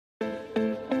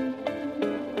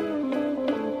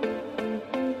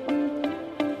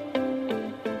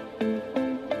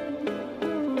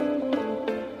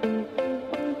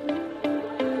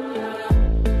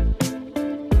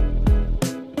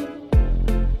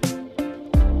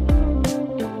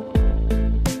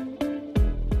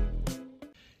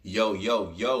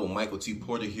Yo, Michael T.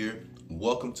 Porter here.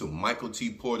 Welcome to Michael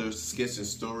T. Porter's Skits and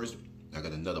Stories. I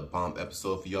got another bomb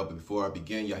episode for y'all, but before I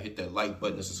begin, y'all hit that like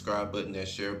button, the subscribe button, that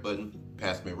share button.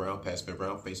 Pass me around,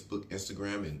 Facebook,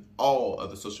 Instagram, and all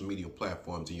other social media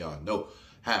platforms, and y'all know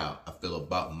how I feel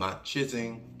about my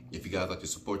chizzing. If you guys like to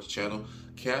support the channel,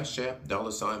 Cash App,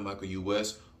 $ Michael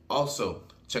US. Also,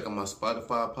 check out my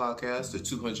Spotify podcast, the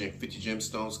 250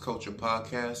 Gemstones Culture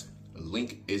Podcast. The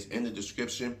link is in the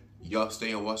description. Y'all stay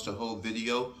and watch the whole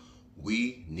video.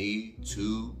 We need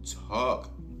to talk.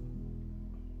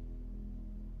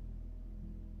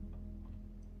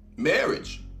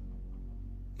 Marriage.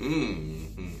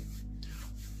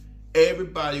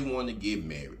 Everybody want to get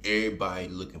married. Everybody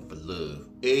looking for love.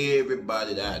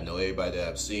 Everybody that I know, everybody that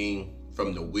I've seen,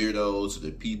 from the weirdos to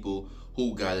the people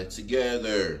who got it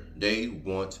together, they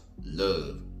want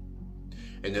love.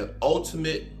 And the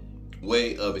ultimate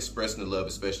way of expressing the love,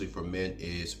 especially for men,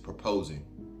 is proposing.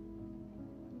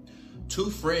 Two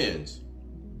friends,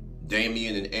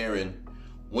 Damien and Aaron,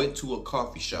 went to a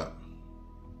coffee shop,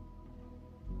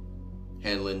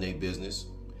 handling their business,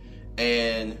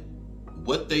 and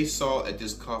what they saw at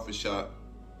this coffee shop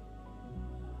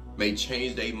may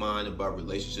change their mind about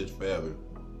relationships forever.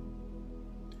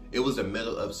 It was the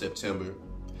middle of September,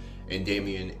 and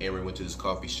Damien and Aaron went to this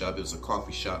coffee shop. It was a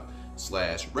coffee shop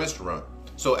 / restaurant.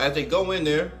 So as they go in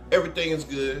there, everything is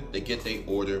good. They get their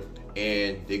order,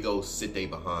 and they go sit their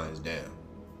behinds down.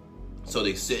 So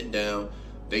they sitting down,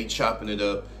 they chopping it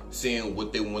up, seeing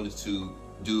what they wanted to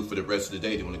do for the rest of the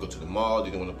day. They want to go to the mall. They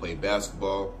don't want to play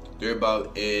basketball. They're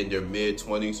about in their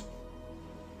mid-20s.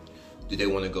 Did they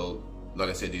want to go, like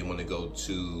I said, they want to go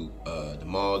to the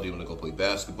mall. They want to go play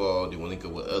basketball. They want to go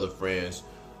with other friends.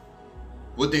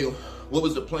 What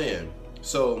was the plan?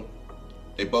 So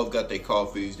they both got their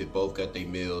coffees. They both got their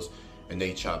meals, and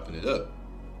they chopping it up.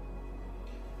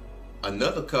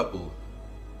 Another couple,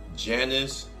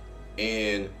 Janice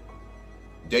and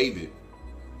David.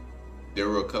 There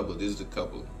were a couple. This is a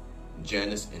couple,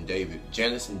 Janice and David.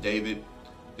 Janice and David,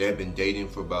 they had been dating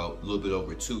for about a little bit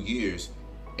over 2 years,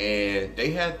 and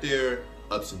they had their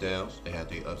ups and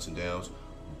downs.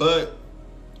 But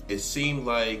it seemed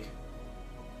like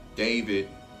David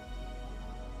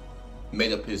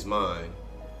made up his mind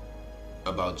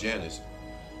about Janice.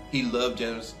 He loved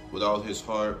Janice with all his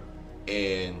heart,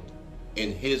 and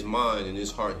in his mind, in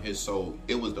his heart, and his soul,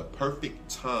 it was the perfect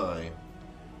time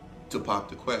to pop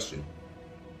the question.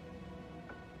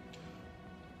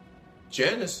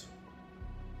 Janice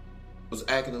was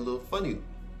acting a little funny.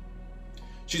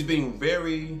 She's being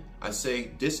very,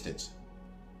 distant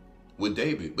with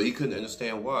David, but he couldn't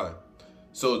understand why.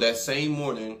 So that same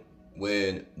morning,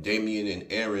 when Damien and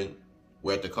Aaron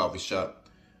were at the coffee shop,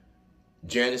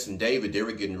 Janice and David, they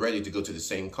were getting ready to go to the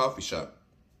same coffee shop.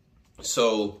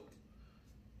 So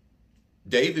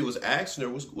David was asking her,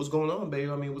 what's going on, babe?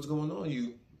 I mean, what's going on?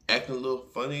 You acting a little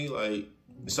funny, like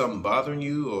something bothering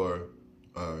you, or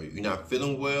you're not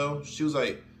feeling well? She was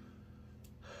like,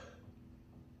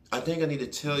 I think I need to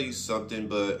tell you something,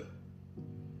 but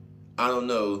I don't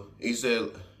know. He said,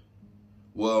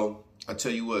 well, I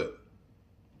tell you what,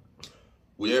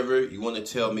 whatever you want to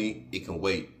tell me, it can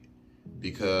wait,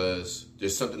 because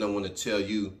there's something I want to tell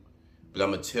you, but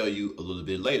I'm going to tell you a little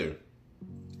bit later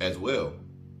as well.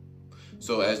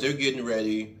 So as they're getting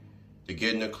ready, they're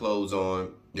getting their clothes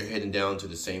on, they're heading down to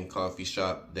the same coffee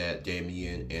shop that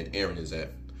Damien and Aaron is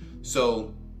at.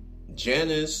 So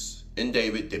Janice and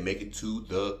David, they make it to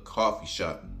the coffee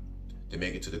shop.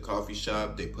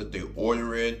 They put their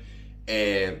order in,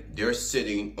 and they're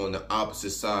sitting on the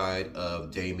opposite side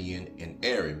of Damien and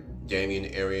Aaron. Damien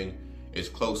and Aaron is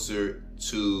closer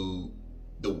to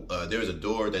there's a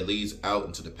door that leads out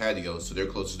into the patio, so they're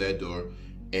close to that door.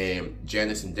 And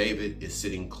Janice and David is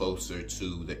sitting closer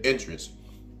to the entrance.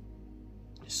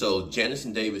 So Janice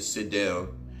and David sit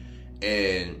down,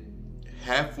 and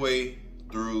halfway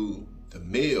through the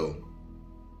meal,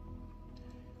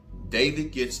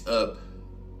 David gets up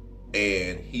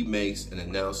and he makes an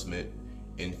announcement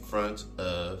in front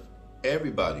of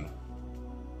everybody.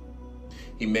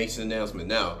 He makes an announcement.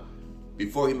 Now,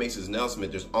 before he makes his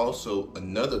announcement, there's also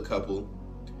another couple,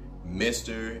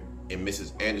 Mr. and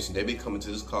Mrs. Anderson. They've been coming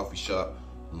to this coffee shop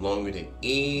longer than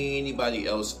anybody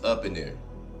else up in there.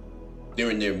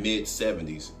 They're in their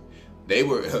mid-70s. They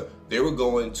were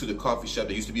going to the coffee shop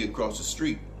that used to be across the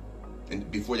street, and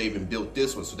before they even built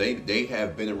this one. So they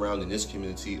have been around in this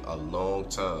community a long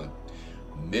time.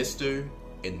 Mr.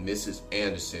 and Mrs.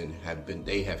 Anderson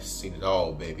they have seen it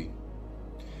all, baby.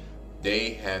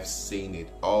 They have seen it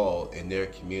all in their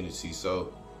community.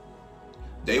 So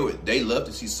they love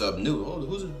to see something new.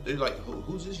 Oh, they're like,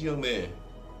 who's this young man?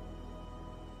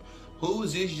 Who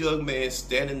is this young man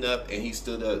standing up? And he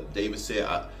stood up. David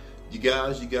said, you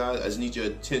guys, I just need your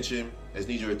attention. I just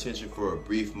need your attention for a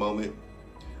brief moment.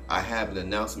 I have an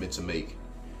announcement to make.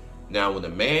 Now, when a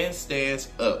man stands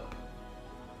up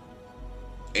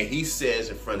and he says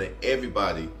in front of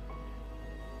everybody,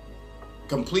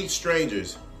 complete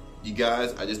strangers, you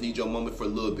guys, I just need your moment for a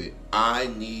little bit. I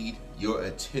need your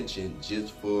attention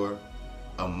just for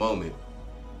a moment.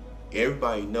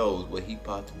 Everybody knows what he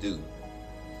about to do.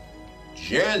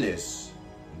 Janice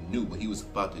knew what he was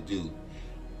about to do.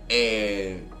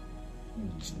 And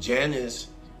Janice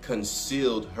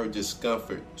concealed her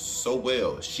discomfort so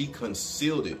well. She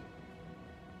concealed it.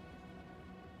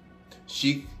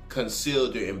 She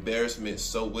concealed her embarrassment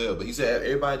so well. But he said,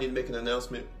 everybody need to make an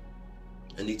announcement.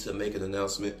 I need to make an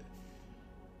announcement.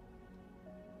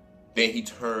 Then he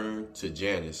turned to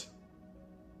Janice.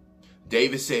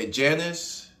 David said,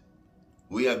 Janice,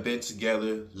 we have been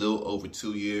together a little over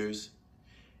 2 years.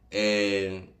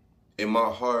 And in my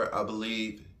heart, I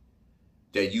believe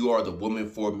that you are the woman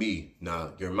for me. Now,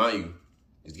 your mind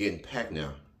is getting packed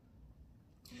now.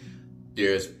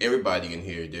 There's everybody in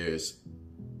here. There's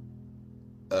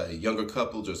younger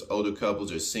couples, there's older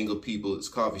couples, there's single people, it's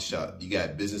coffee shop. You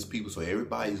got business people, so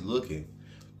everybody's looking.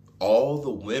 All the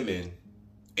women,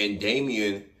 and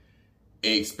Damien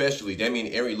especially, Damien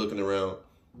and Ari looking around,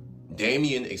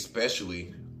 Damien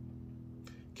especially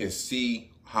can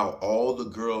see how all the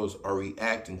girls are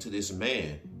reacting to this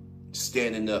man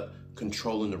standing up,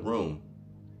 controlling the room,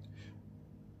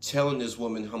 telling this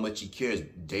woman how much he cares.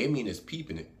 Damien is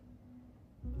peeping it.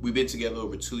 We've been together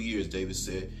over 2 years, David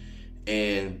said,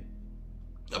 and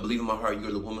I believe in my heart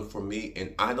you're the woman for me,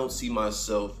 and I don't see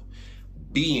myself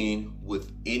being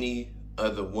with any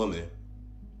other woman.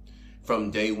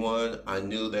 From day one, I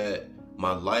knew that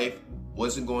my life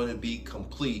wasn't going to be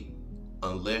complete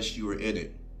unless you were in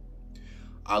it.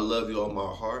 I love you all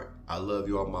my heart. I love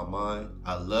you all my mind.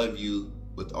 I love you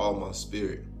with all my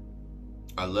spirit.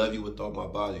 I love you with all my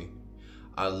body.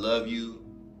 I love you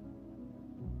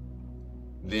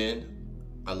then,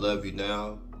 I love you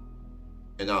now,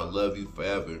 and I'll love you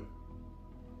forever.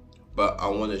 But I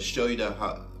want to show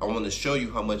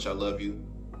you how much I love you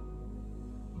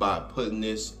by putting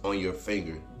this on your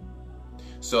finger.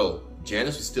 So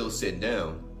Janice was still sitting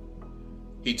down.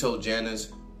 He told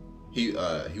Janice, he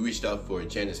reached out for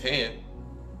Janice's hand.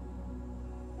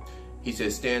 He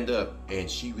said, stand up, and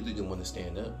she really didn't want to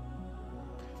stand up.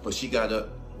 But she got up,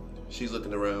 she's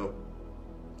looking around.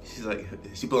 She's like,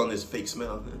 she put on this fake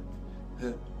smile.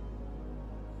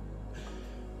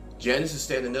 Janice is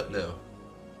standing up now.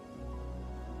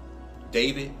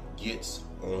 David gets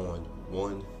on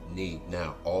one knee.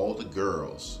 Now, all the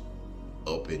girls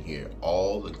up in here,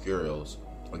 all the girls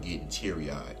are getting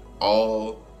teary-eyed.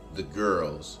 All the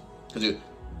girls. Because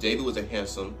David was a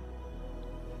handsome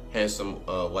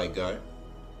white guy.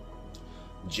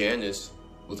 Janice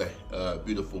was a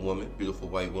beautiful woman, beautiful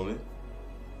white woman.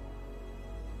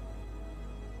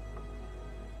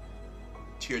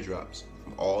 Teardrops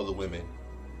from all the women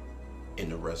in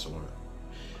the restaurant.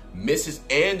 Mrs.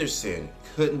 Anderson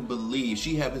couldn't believe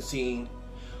she hadn't seen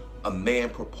a man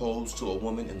propose to a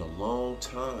woman in a long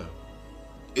time.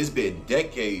 It's been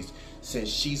decades since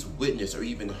she's witnessed or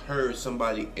even heard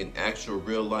somebody in actual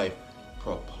real life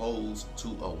propose to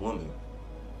a woman.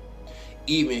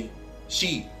 Even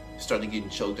she started getting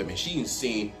choked up, and she ain't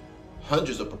seen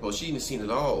hundreds of proposals. She ain't seen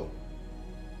it all.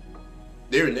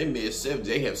 They're in their mid-70s,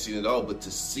 they have seen it all, but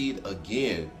to see it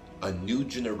again, a new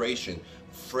generation,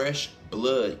 fresh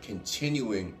blood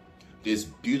continuing this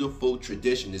beautiful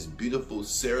tradition, this beautiful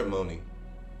ceremony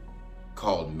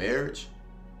called marriage.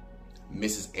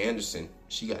 Mrs. Anderson,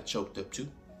 she got choked up too.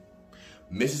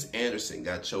 Mrs. Anderson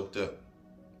got choked up.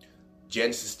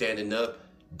 Janice is standing up.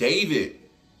 David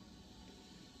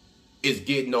is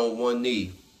getting on one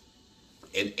knee.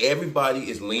 And everybody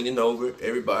is leaning over.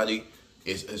 Everybody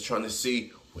is trying to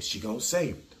see, what's she gonna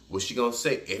say? What's she gonna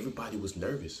say? Everybody was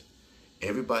nervous.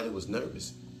 Everybody was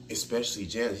nervous, especially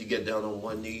Janice. He got down on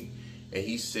one knee and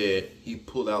he said he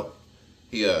pulled out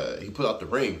the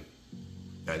ring.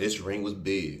 Now this ring was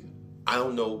big. I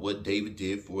don't know what David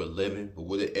did for a living, but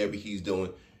whatever he's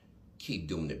doing, keep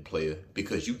doing it, player,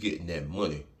 because you getting that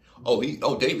money.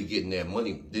 David getting that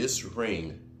money. This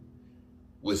ring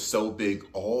was so big,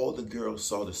 all the girls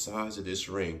saw the size of this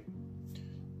ring.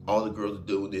 All the girls are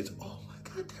doing this. Oh my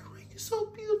God, that ring is so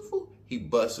beautiful. He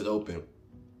busts it open.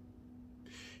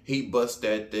 He busts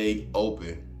that thing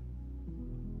open.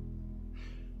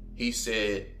 He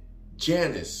said,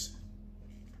 Janice,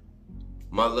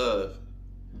 my love,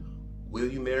 will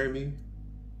you marry me?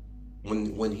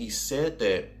 When he said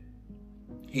that,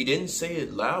 he didn't say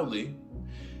it loudly.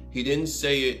 He didn't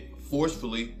say it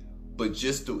forcefully, but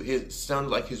just it sounded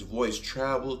like his voice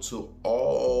traveled to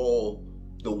all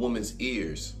the woman's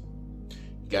ears.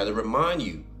 Gotta remind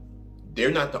you,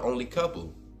 they're not the only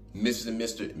couple. Mr. and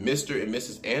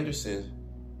Mrs. Anderson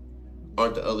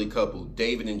aren't the only couple.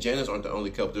 David and Janice aren't the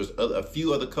only couple. There's a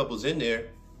few other couples in there.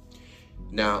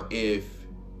 Now,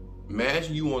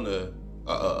 imagine you on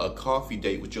a coffee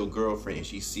date with your girlfriend and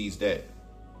she sees that.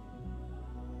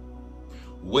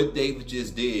 What David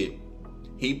just did,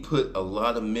 he put a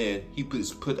lot of men, he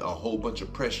put a whole bunch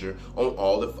of pressure on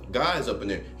all the guys up in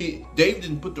there. David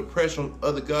didn't put the pressure on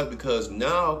other guys because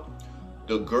now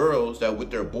the girls that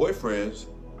with their boyfriends,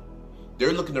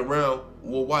 they're looking around,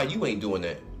 well, why you ain't doing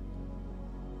that?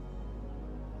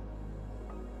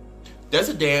 That's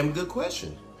a damn good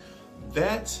question.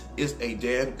 That is a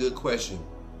damn good question.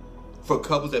 For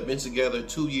couples that have been together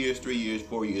 2 years, 3 years,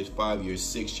 4 years, 5 years,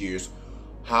 6 years,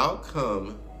 how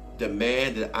come the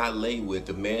man that I lay with,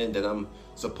 the man that I'm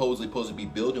supposed to be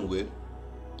building with,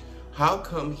 how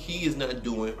come he is not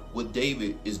doing what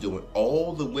David is doing?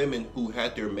 All the women who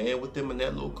had their man with them in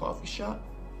that little coffee shop,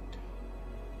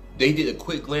 they did a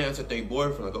quick glance at their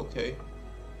boyfriend, like, okay,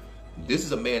 this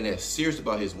is a man that's serious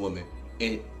about his woman.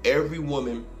 And every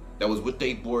woman that was with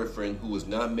their boyfriend who was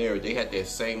not married, they had that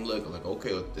same look, like,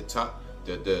 okay, look,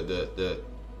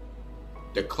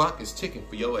 the clock is ticking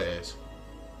for your ass.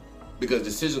 Because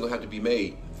decisions gonna have to be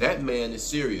made. That man is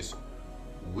serious.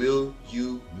 Will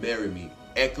you marry me?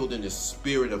 Echoed in the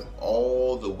spirit of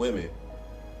all the women.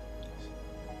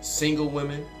 Single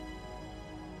women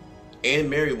and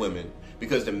married women.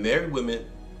 Because the married women,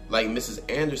 like Mrs.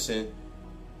 Anderson,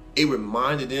 it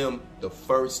reminded them the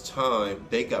first time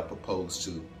they got proposed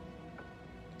to.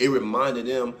 It reminded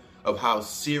them of how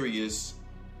serious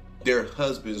their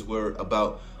husbands were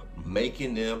about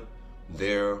making them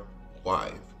their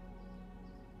wife.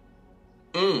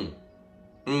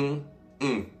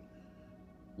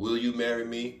 Will you marry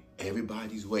me?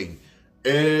 Everybody's waiting.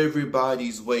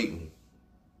 Everybody's waiting.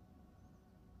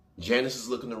 Janice is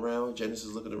looking around. Janice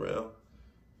is looking around.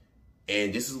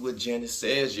 And this is what Janice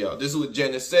says, y'all. This is what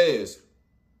Janice says.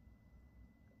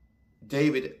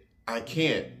 David, I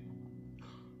can't.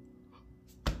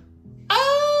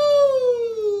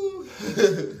 Oh!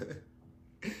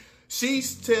 She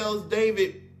tells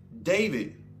David,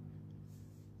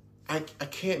 I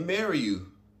can't marry you.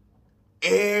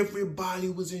 Everybody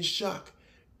was in shock.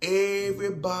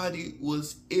 Everybody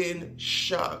was in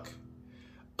shock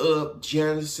of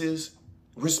Janice's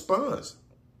response.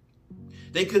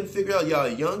 They couldn't figure out, y'all a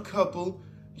young couple,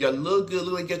 y'all look good,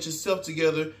 look like get yourself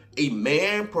together. A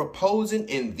man proposing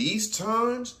in these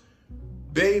times?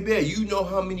 Baby, you know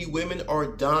how many women are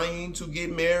dying to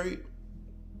get married?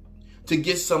 To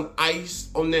get some ice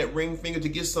on that ring finger, to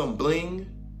get some bling?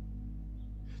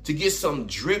 To get some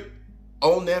drip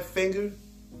on that finger?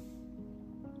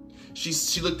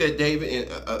 She looked at David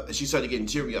and she started getting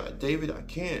teary-eyed. David, I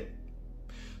can't.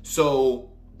 So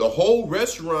the whole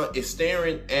restaurant is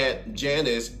staring at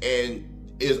Janice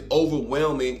and is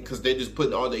overwhelming because they're just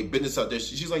putting all their business out there.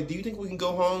 She's like, do you think we can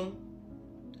go home?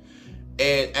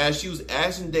 And as she was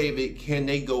asking David, can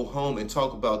they go home and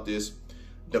talk about this,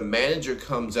 the manager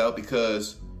comes out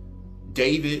because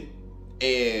David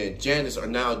and Janice are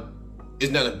now,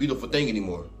 it's not a beautiful thing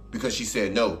anymore because she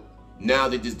said no. Now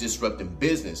they're just disrupting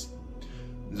business.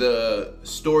 The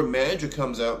store manager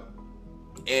comes out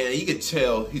and you could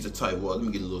tell he's a type, well, let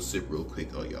me get a little sip real quick.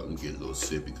 Oh, y'all, let me get a little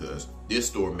sip because this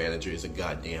store manager is a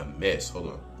goddamn mess. Hold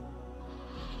on.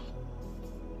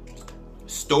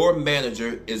 Store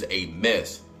manager is a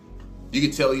mess. You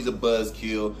can tell he's a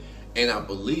buzzkill, and I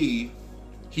believe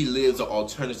he lives an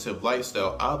alternative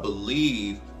lifestyle. I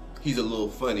believe he's a little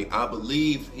funny. I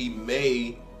believe he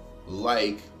may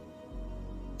like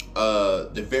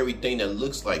the very thing that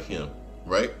looks like him,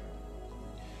 right?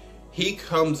 He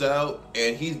comes out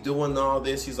and he's doing all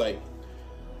this. He's like,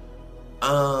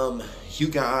 you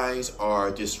guys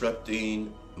are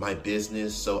disrupting my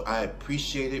business, so I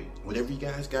appreciate it. Whatever you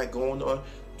guys got going on,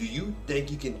 do you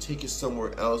think you can take it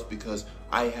somewhere else because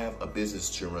I have a business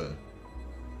to run?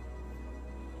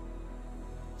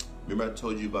 Remember I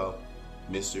told you about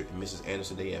Mr. and Mrs.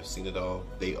 Anderson? They have seen it all.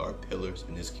 They are pillars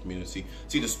in this community.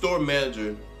 See, the store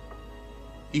manager,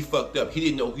 he fucked up. He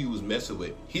didn't know who he was messing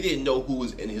with. He didn't know who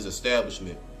was in his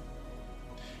establishment.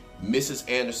 Mrs.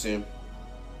 Anderson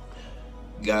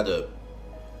got up.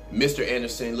 Mr.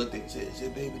 Anderson looked at him and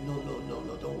said, baby, no,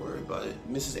 don't worry about it.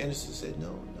 Mrs. Anderson said,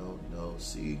 no,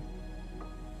 see,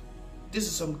 this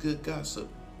is some good gossip.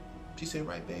 She said,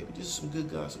 right, baby, this is some good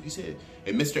gossip. He said,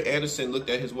 and Mr. Anderson looked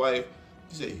at his wife.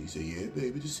 He said, yeah,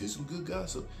 baby, this is some good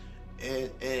gossip.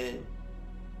 And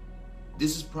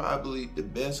this is probably the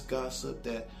best gossip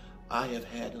that I have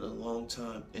had in a long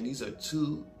time. And these are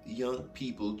two young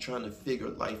people trying to figure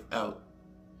life out.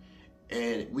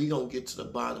 And we gonna get to the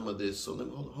bottom of this. So let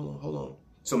me, hold on.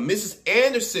 So Mrs.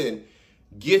 Anderson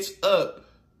gets up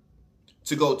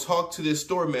to go talk to this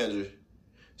store manager.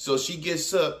 So she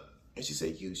gets up and she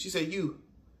said, you.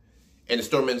 And the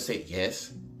store manager said,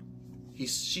 yes.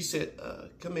 She said,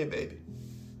 come here, baby.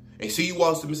 And so he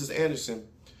walks to Mrs. Anderson.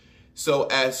 So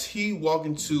as he walked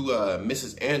into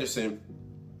Mrs. Anderson,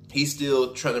 he's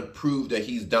still trying to prove that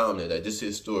he's dominant, that this is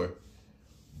his store.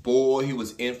 Boy, he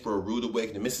was in for a rude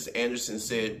awakening. Mrs. Anderson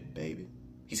said, baby.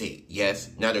 He said, yes.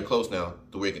 Now they're close now,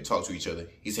 the way they can talk to each other.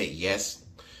 He said, yes.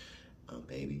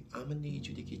 Baby, I'm going to need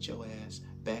you to get your ass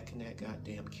back in that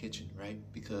goddamn kitchen, right?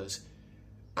 Because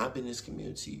I've been in this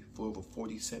community for over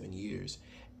 47 years,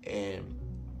 and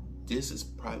this is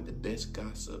probably the best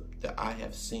gossip that I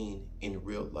have seen in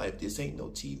real life. This ain't no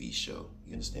TV show.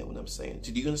 You understand what I'm saying?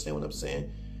 Do you understand what I'm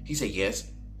saying? He said,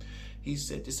 yes. He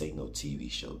said, this ain't no TV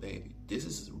show, baby. This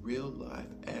is real life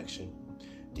action.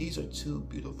 These are two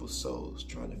beautiful souls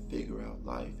trying to figure out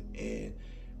life, and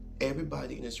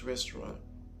everybody in this restaurant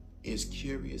is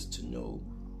curious to know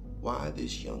why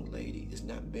this young lady is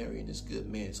not marrying this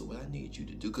good man. So what I need you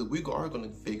to do, because we are going to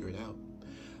figure it out,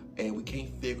 and we can't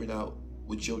figure it out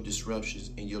with your disruptions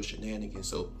and your shenanigans.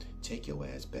 So take your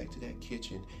ass back to that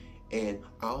kitchen, and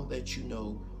I'll let you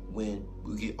know when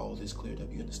we get all this cleared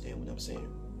up. You understand what I'm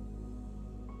saying?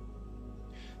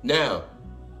 Now,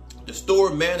 the store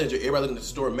manager, everybody looking at the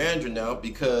store manager now,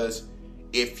 because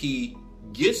if he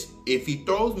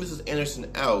throws Mrs. Anderson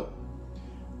out,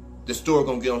 the store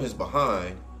gonna get on his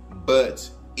behind. But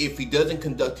if he doesn't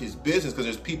conduct his business, because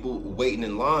there's people waiting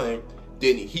in line,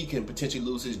 then he can potentially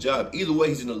lose his job. Either way,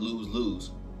 he's gonna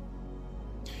lose.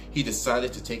 He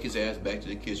decided to take his ass back to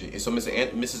the kitchen. And so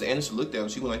Mrs. Anderson looked at him,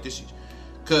 she went like this,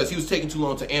 because he was taking too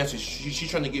long to answer.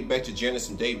 She's trying to get back to Janice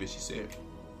and David. She said,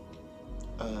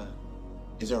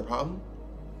 is there a problem?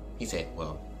 He said,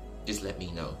 well, just let me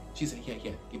know. She said, yeah,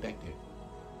 get back there.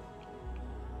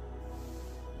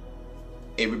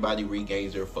 Everybody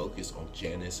regains their focus on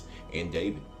Janice and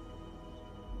David.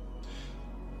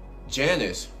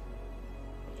 Janice,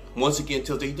 once again,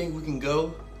 tells, do you think we can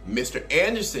go? Mr.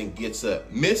 Anderson gets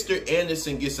up. Mr.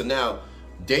 Anderson gets up. Now,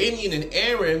 Damien and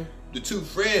Aaron, the two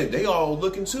friends, they all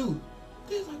looking too.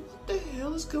 They're like, what the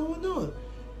hell is going on?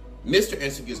 Mr.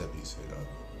 Anderson gets up. He said,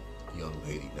 young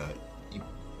lady, I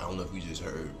don't know if you just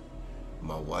heard,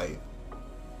 my wife,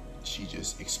 she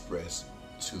just expressed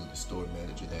to the store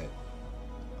manager that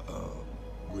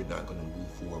we're not going to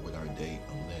move forward with our date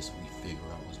unless we figure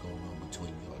out what's going on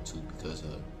between y'all two, because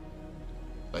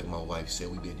like my wife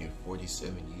said, we've been here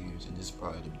 47 years, and this is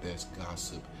probably the best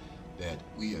gossip that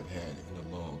we have had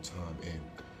in a long time, and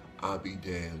I'll be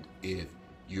damned if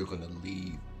you're going to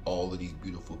leave all of these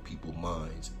beautiful people's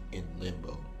minds in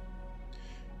limbo.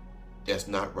 That's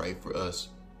not right for us,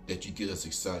 that you get us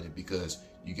excited, because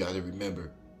you got to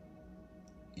remember,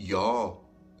 y'all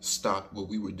stopped what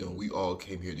we were doing. We all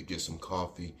came here to get some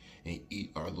coffee and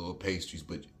eat our little pastries,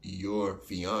 but your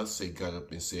fiance got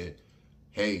up and said,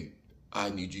 hey,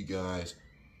 I need you guys'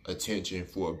 attention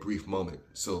for a brief moment.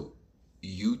 So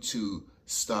you two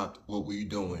stopped what we're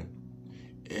doing,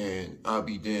 and I'll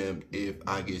be damned if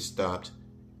I get stopped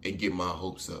and get my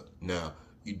hopes up. Now,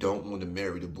 you don't want to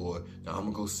marry the boy. Now, I'm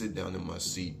going to go sit down in my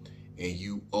seat, and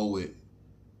you owe it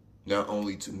not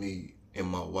only to me and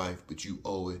my wife, but you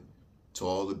owe it to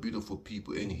all the beautiful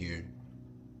people in here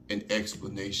an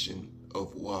explanation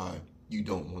of why you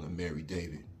don't want to marry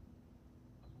David.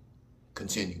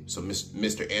 Continue. So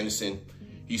Mr. Anderson,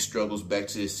 he struggles back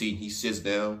to his seat. He sits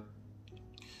down.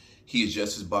 He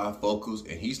adjusts his bifocals,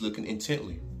 and he's looking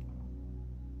intently.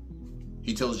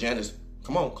 He tells Janice,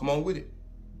 come on with it.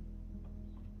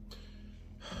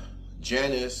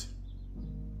 Janice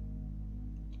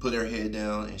put her head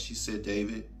down and she said,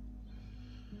 David,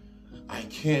 I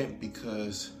can't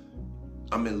because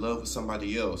I'm in love with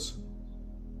somebody else.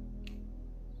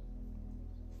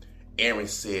 Aaron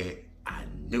said, I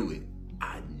knew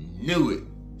it.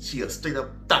 She a straight up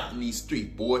thought in these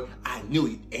streets, boy. I knew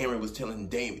it. Aaron was telling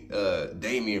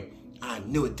Damien, I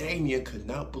knew it. Damien could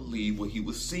not believe what he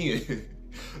was seeing.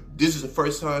 This is the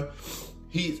first time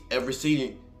he's ever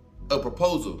seen a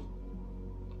proposal.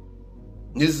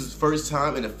 This is his first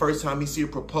time, and the first time he see a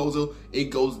proposal, it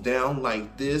goes down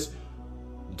like this.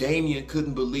 Damien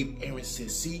couldn't believe. Aaron said,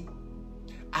 see,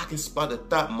 I can spot a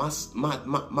thought, my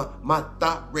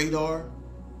thought radar.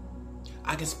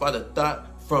 I can spot a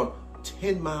thought from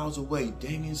 10 miles away.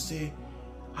 Damien said,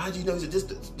 how do you know? He said,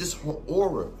 this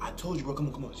aura. I told you, bro,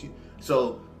 come on.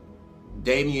 So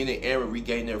Damien and Aaron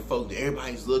regained their focus.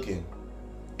 Everybody's looking.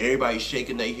 Everybody's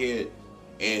shaking their head.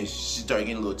 And she started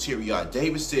getting a little teary-eyed.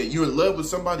 David said, "You're in love with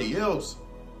somebody else."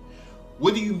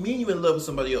 "What do you mean you're in love with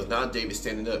somebody else?" Now David's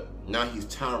standing up. Now he's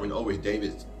towering over.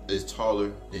 David is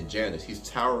taller than Janice. He's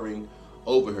towering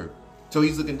over her. So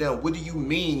he's looking down. "What do you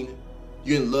mean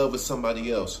you're in love with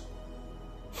somebody else?"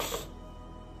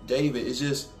 David,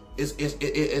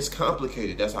 it's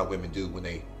complicated. That's how women do when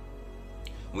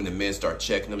the men start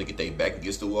checking them to get their back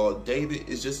against the wall. David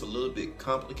is just a little bit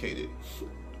complicated.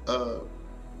 That's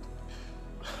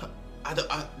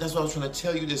what I was trying to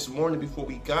tell you this morning before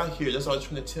we got here. That's what I was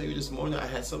trying to tell you this morning. I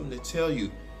had something to tell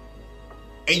you.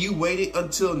 "And you waited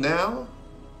until now?"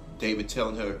 David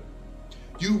telling her.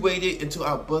 "You waited until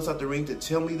I bust out the ring to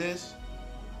tell me this?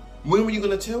 When were you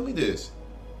going to tell me this?"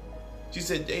 She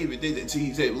said, David.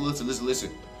 He said,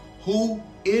 listen. Who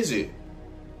is it?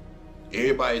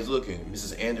 Everybody's looking.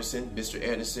 Mrs. Anderson, Mr.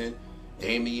 Anderson,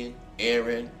 Damien,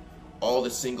 Aaron, all the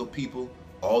single people,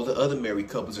 all the other married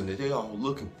couples, and they all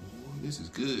looking. Ooh, this is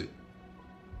good.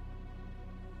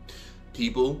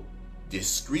 People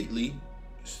discreetly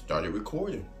started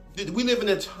recording. We live in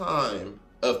a time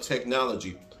of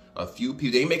technology. A few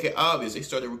people, they make it obvious. They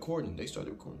started recording. They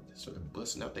started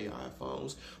busting out their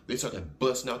iPhones. They started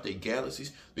busting out their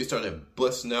Galaxies. They started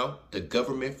busting out the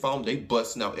government phone. They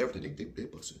busting out everything. They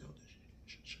busting out this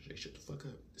shit. Shut the fuck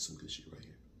up. There's some good shit right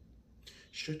here.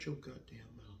 Shut your goddamn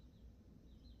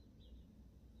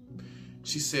mouth.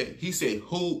 He said,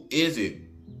 who is it?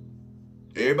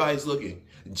 Everybody's looking.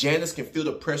 Janice can feel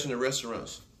the pressure in the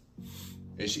restaurants.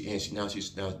 And now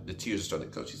the tears are starting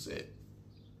to come. She said,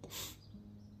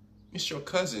 "It's your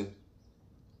cousin."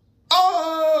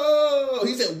 Oh,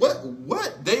 he said,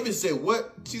 what? David said,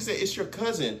 what? She said, "It's your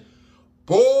cousin."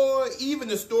 Boy, even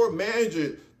the store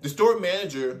manager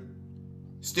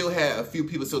still had a few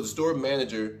people. So the store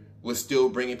manager was still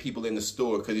bringing people in the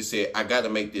store because he said, "I got to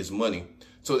make this money."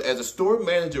 So as the store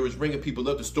manager was bringing people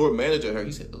up, the store manager heard,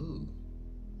 he said, "Ooh,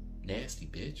 nasty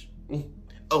bitch.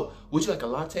 Oh, would you like a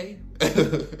latte?"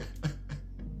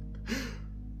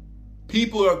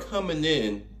 People are coming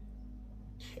in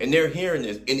and they're hearing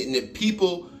this. And the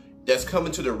people that's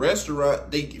coming to the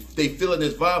restaurant, they feeling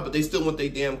this vibe, but they still want their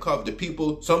damn coffee.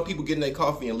 Some people getting their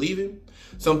coffee and leaving.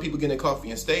 Some people getting their coffee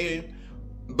and staying.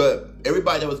 But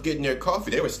everybody that was getting their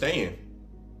coffee, they were staying.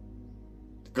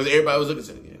 Because everybody was looking,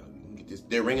 saying, "Yeah, you can get this."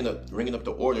 They're ringing up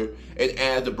the order. And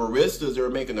as the baristas that were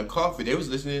making the coffee, they was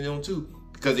listening to them too.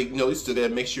 Because they still got to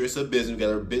make sure it's a business. We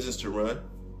got a business to run.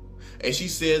 And she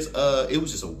says, it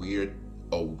was just a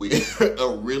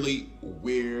really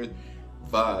weird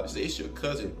vibe. She said, "It's your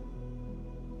cousin."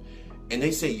 And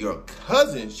they say, "Your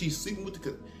cousin?" She's sleeping with the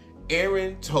cousin.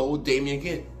 Aaron told Damien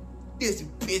again, "This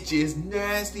bitch is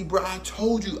nasty, bro. I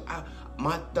told you,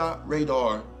 my thought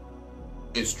radar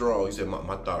is strong." He said, my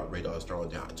thought radar is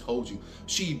strong. I told you.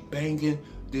 She banging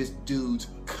this dude's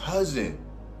cousin.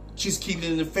 She's keeping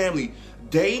it in the family.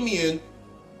 Damien's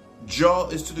jaw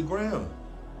is to the ground.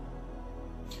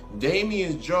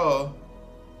 Damien's jaw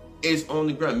is on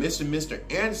the ground. Mr.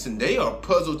 Anderson, they are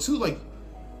puzzled too. Like,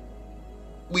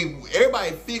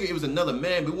 everybody figured it was another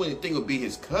man, but we wouldn't think it would be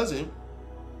his cousin.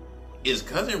 His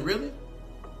cousin, really?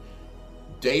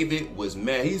 David was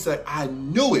mad. He's like, "I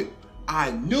knew it.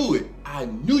 I knew it. I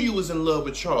knew you was in love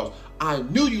with Charles. I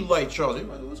knew you liked Charles."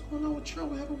 Everybody, what's going on with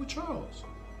Charles? What happened with Charles?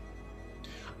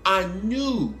 "I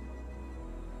knew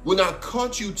when I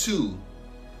caught you two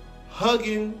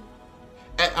hugging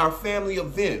at our family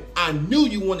event. I knew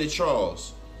you wanted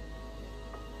Charles.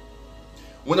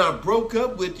 When I broke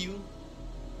up with you,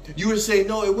 you were saying,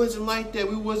 'No, it wasn't like that.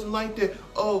 We wasn't like that.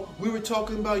 Oh, we were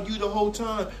talking about you the whole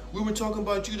time. We were talking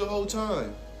about you the whole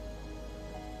time.'"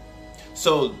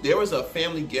 So there was a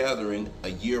family gathering a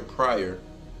year prior,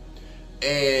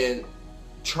 and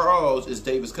Charles is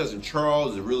David's cousin.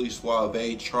 Charles is really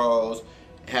suave. Charles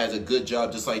has a good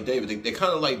job just like David. They're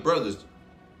kind of like brothers.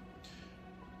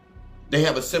 They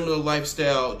have a similar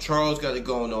lifestyle. Charles got it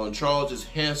going on. Charles is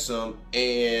handsome,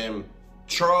 and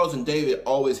Charles and David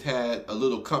always had a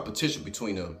little competition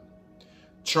between them.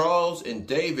 Charles and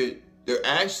David, they're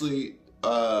actually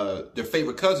their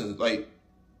favorite cousins. Like,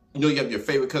 you have your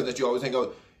favorite cousin that you always hang out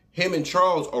with. Him and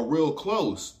Charles are real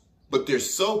close, but they're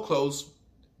so close.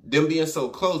 Them being so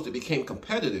close, they became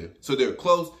competitive. So they're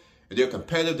close, they're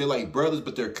competitive. They're like brothers,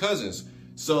 but they're cousins.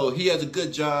 So he has a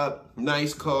good job,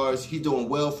 nice cars. He's doing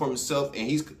well for himself, and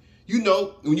he's,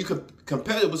 when you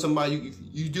competitive with somebody,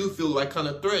 you do feel like kind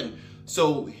of threatened.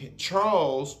 So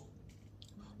Charles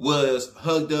was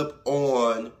hugged up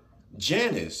on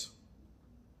Janice.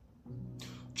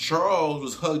 Charles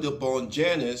was hugged up on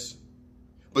Janice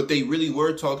But they really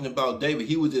were talking about David.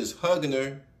 He was just hugging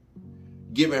her,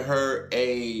 giving her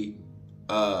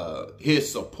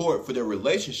his support for their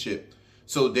relationship.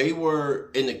 So they were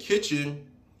in the kitchen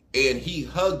and he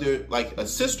hugged her like a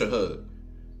sister hug.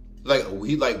 Like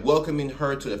he like welcoming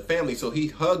her to the family. So he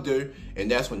hugged her, and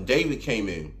that's when David came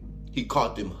in. He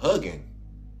caught them hugging.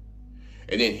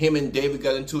 And then him and David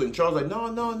got into it, and Charles like,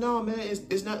 no, man,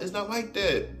 it's not like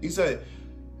that. He said,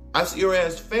 I see your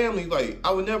ass family. Like,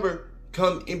 I would never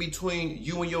come in between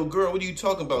you and your girl. What are you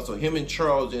talking about? So him and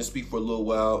Charles didn't speak for a little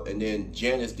while, and then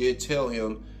Janice did tell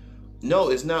him, no,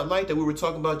 it's not like that. We were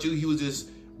talking about you. He was just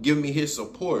giving me his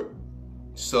support.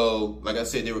 So, like I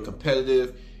said, they were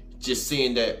competitive. Just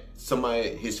seeing that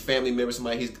somebody, his family member,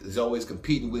 somebody he's always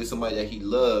competing with, somebody that he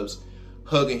loves,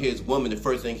 hugging his woman, the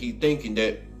first thing he's thinking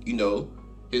that, you know,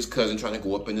 his cousin trying to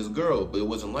go up in his girl, but it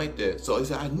wasn't like that. So he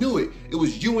said, I knew it. It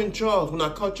was you and Charles when I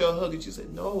caught y'all hugging. She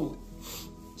said, no.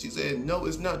 She said, no,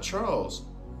 it's not Charles.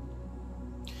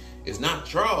 It's not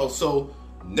Charles. So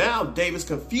now David's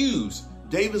confused.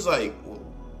 David's like,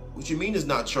 what you mean it's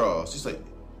not Charles? She's like,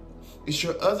 it's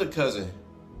your other cousin.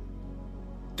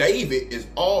 David is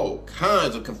all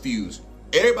kinds of confused.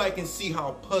 Everybody can see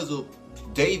how puzzled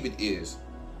David is.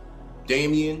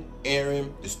 Damien,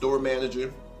 Aaron, the store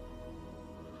manager,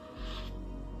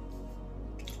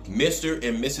 Mr.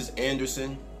 and Mrs.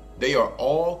 Anderson, they are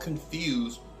all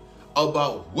confused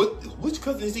about which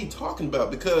cousin is he talking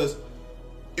about, because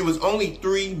it was only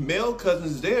 3 male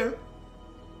cousins there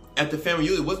at the family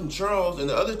reunion. It wasn't Charles, and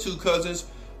the other 2 cousins,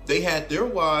 they had their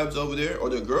wives over there or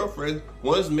their girlfriends.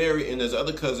 One's married, and his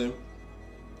other cousin,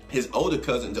 his older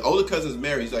cousin, the older cousin's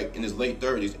married, he's like in his late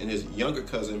 30s, and his younger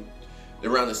cousin,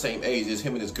 they're around the same age as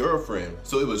him and his girlfriend.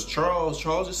 So it was Charles.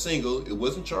 Charles is single. It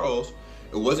wasn't Charles.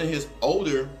 It wasn't his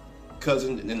older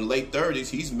cousin in the late 30s.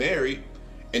 He's married.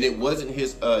 And it wasn't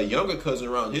his younger cousin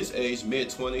around his age,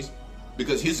 mid-20s,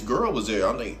 because his girl was there.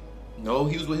 I'm like, no,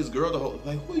 he was with his girl the whole,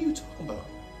 like, what are you talking about?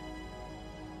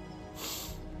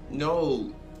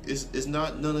 No, it's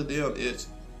not none of them. It's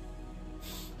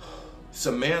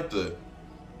Samantha.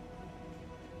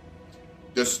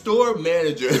 The store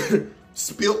manager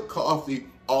spilled coffee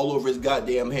all over his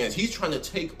goddamn hands. He's trying to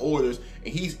take orders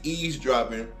and he's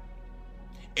eavesdropping.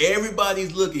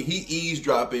 Everybody's looking. He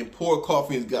eavesdropping. Pour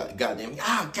coffee in his goddamn.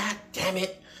 Ah, god damn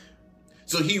it.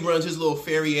 So he runs his little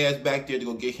fairy ass back there to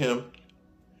go get him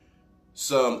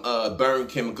some burn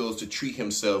chemicals to treat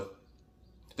himself.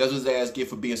 That's what his ass get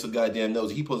for being so goddamn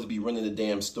nosy. He's supposed to be running the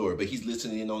damn store, but he's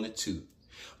listening in on it too.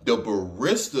 The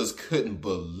baristas couldn't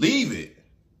believe it.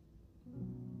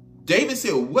 David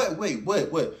said, what? Wait,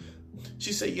 what?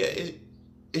 She said, yeah,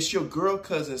 it's your girl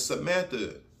cousin,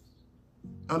 Samantha.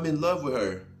 I'm in love with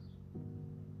her.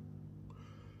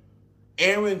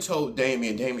 Aaron told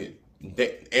Damien,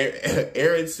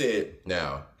 Aaron said,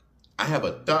 now, I have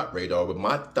a thought radar, but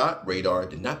my thought radar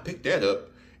did not pick that up.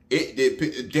 It did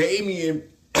pick, Damien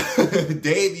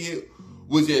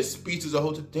was just speechless the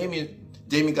whole time.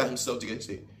 Damien got himself together and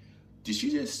said, did she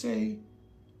just say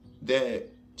that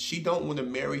she don't want to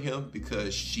marry him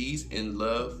because she's in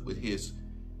love with his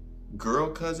girl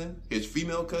cousin, his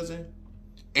female cousin?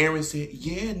 Aaron said,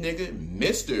 yeah, nigga,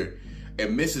 Mr.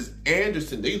 and Mrs.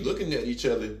 Anderson, they looking at each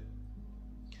other.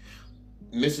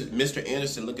 Mr.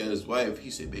 Anderson looked at his wife. He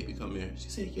said, baby, come here. She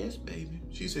said, yes, baby.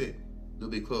 She said, a little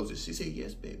bit closer. She said,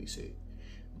 yes, baby. He said,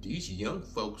 these young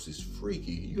folks is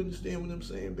freaky. You understand what I'm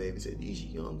saying, baby? He said, these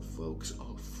young folks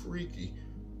are freaky.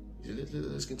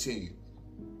 Let's continue.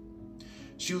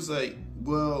 She was like,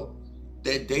 well,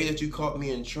 that day that you caught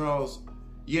me and Charles,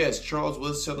 yes, Charles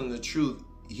was telling the truth.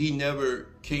 He never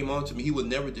came on to me. He would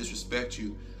never disrespect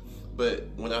you. But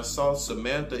when I saw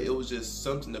Samantha, it was just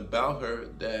something about her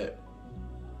that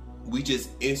we just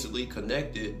instantly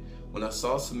connected. When I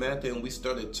saw Samantha and we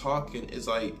started talking, it's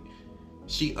like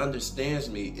she understands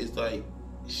me. It's like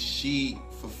she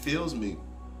fulfills me.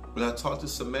 When I talked to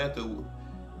Samantha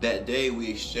that day, we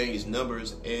exchanged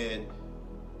numbers, and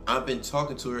I've been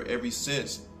talking to her ever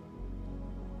since.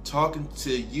 Talking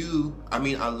to you, I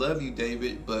mean, I love you,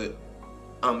 David, but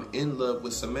I'm in love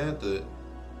with Samantha.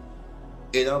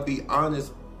 And I'll be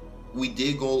honest, we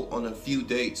did go on a few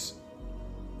dates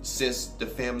since the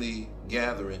family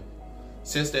gathering.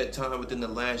 Since that time, within the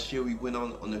last year, we went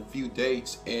on a few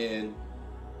dates, and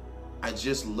I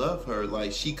just love her.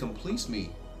 Like, she completes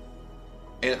me.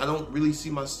 And I don't really see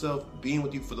myself being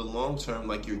with you for the long term.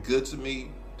 Like, you're good to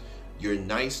me. You're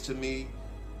nice to me.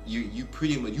 You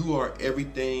pretty much, you are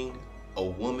everything a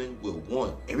woman would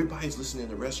want. Everybody's listening in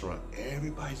the restaurant.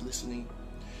 Everybody's listening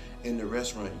in the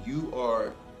restaurant. You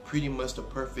are pretty much the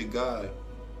perfect guy.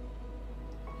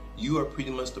 You are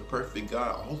pretty much the perfect guy.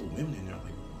 All the women in there are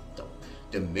like, what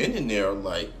the men in there are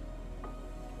like,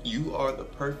 you are the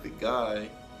perfect guy,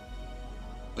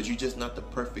 but you're just not the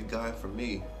perfect guy for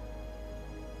me.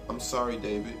 I'm sorry,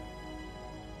 David.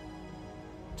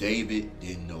 David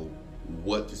didn't know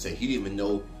what to say. He didn't even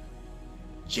know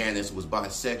Janice was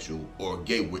bisexual or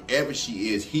gay. Wherever she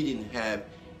is, he didn't have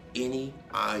any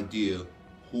idea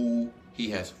who he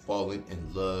has fallen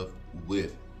in love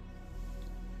with.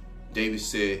 David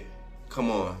said, come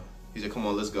on. He said, come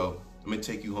on, let's go. I'm going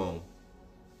to take you home.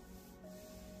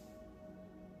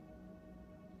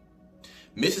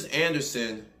 Mrs.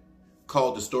 Anderson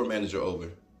called the store manager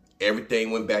over.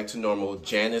 Everything went back to normal.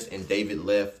 Janice and David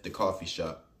left the coffee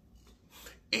shop.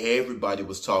 Everybody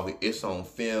was talking. It's on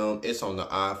film. It's on the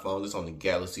iPhone. It's on the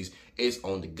Galaxies. It's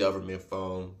on the government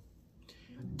phone.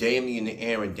 Damien and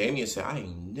Aaron. Damien said, I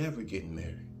ain't never getting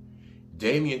married.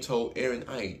 Damien told Aaron,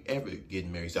 I ain't ever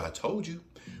getting married. He said, I told you,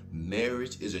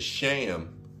 marriage is a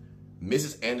sham.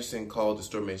 Mrs. Anderson called the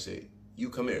store manager and said, you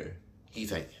come here.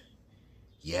 He's like,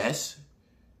 yes.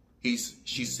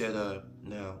 She said,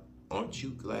 now, aren't you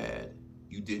glad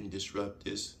you didn't disrupt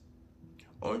this?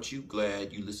 Aren't you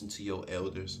glad you listened to your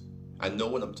elders? I know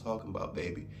what I'm talking about,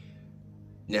 baby.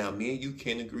 Now, me and you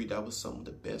can agree that was some of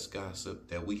the best gossip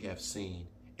that we have seen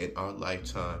in our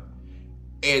lifetime.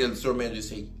 And the store manager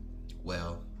said,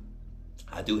 well,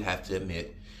 I do have to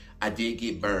admit, I did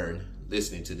get burned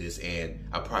listening to this, and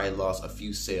I probably lost a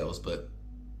few sales, but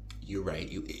you're right.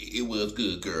 It was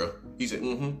good, girl. He said,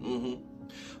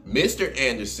 Mr.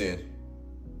 Anderson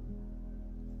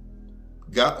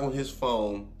got on his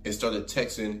phone and started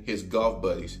texting his golf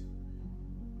buddies.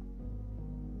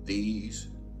 These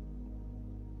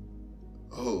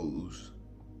hoes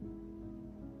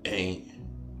ain't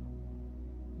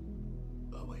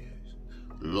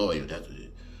loyal. That's what it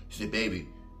is. He said, baby,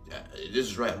 this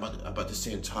is right. I'm about to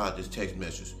send Todd this text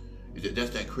message.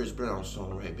 That's that Chris Brown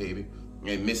song, right, baby?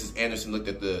 And Mrs. Anderson looked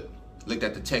at the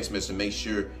text message to make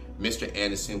sure Mr.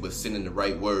 Anderson was sending the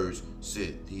right words.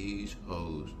 Said, these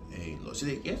hoes ain't loyal. She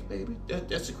said, yes, baby.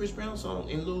 That's the Chris Brown song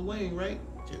in Lil Wayne, right?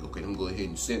 I said, okay, I'm going to go ahead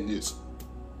and send this.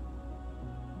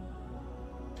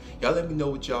 Y'all let me know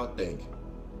what y'all think.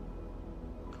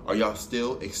 Are y'all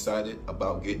still excited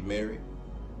about getting married?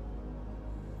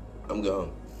 I'm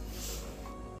gone.